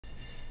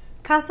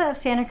Casa of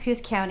Santa Cruz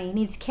County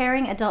needs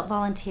caring adult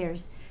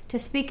volunteers to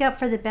speak up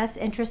for the best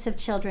interests of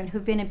children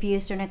who've been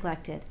abused or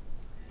neglected.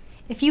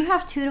 If you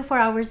have 2 to 4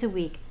 hours a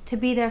week to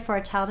be there for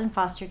a child in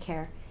foster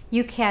care,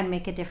 you can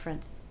make a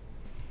difference.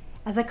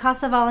 As a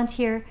Casa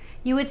volunteer,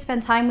 you would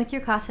spend time with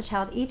your Casa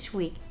child each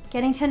week,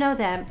 getting to know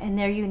them and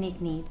their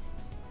unique needs.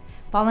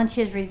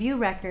 Volunteers review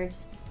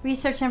records,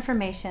 research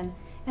information,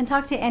 and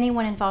talk to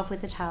anyone involved with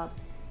the child,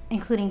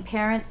 including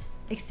parents,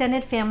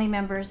 extended family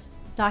members,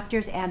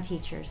 doctors, and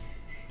teachers.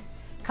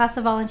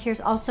 Casa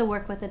volunteers also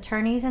work with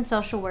attorneys and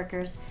social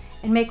workers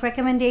and make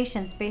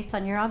recommendations based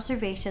on your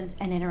observations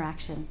and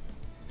interactions.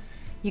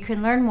 You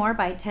can learn more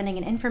by attending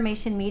an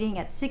information meeting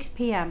at 6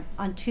 p.m.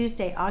 on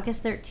Tuesday,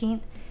 August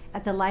 13th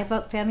at the Live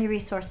Oak Family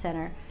Resource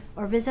Center,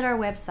 or visit our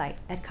website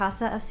at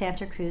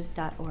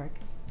casaofsantacruz.org.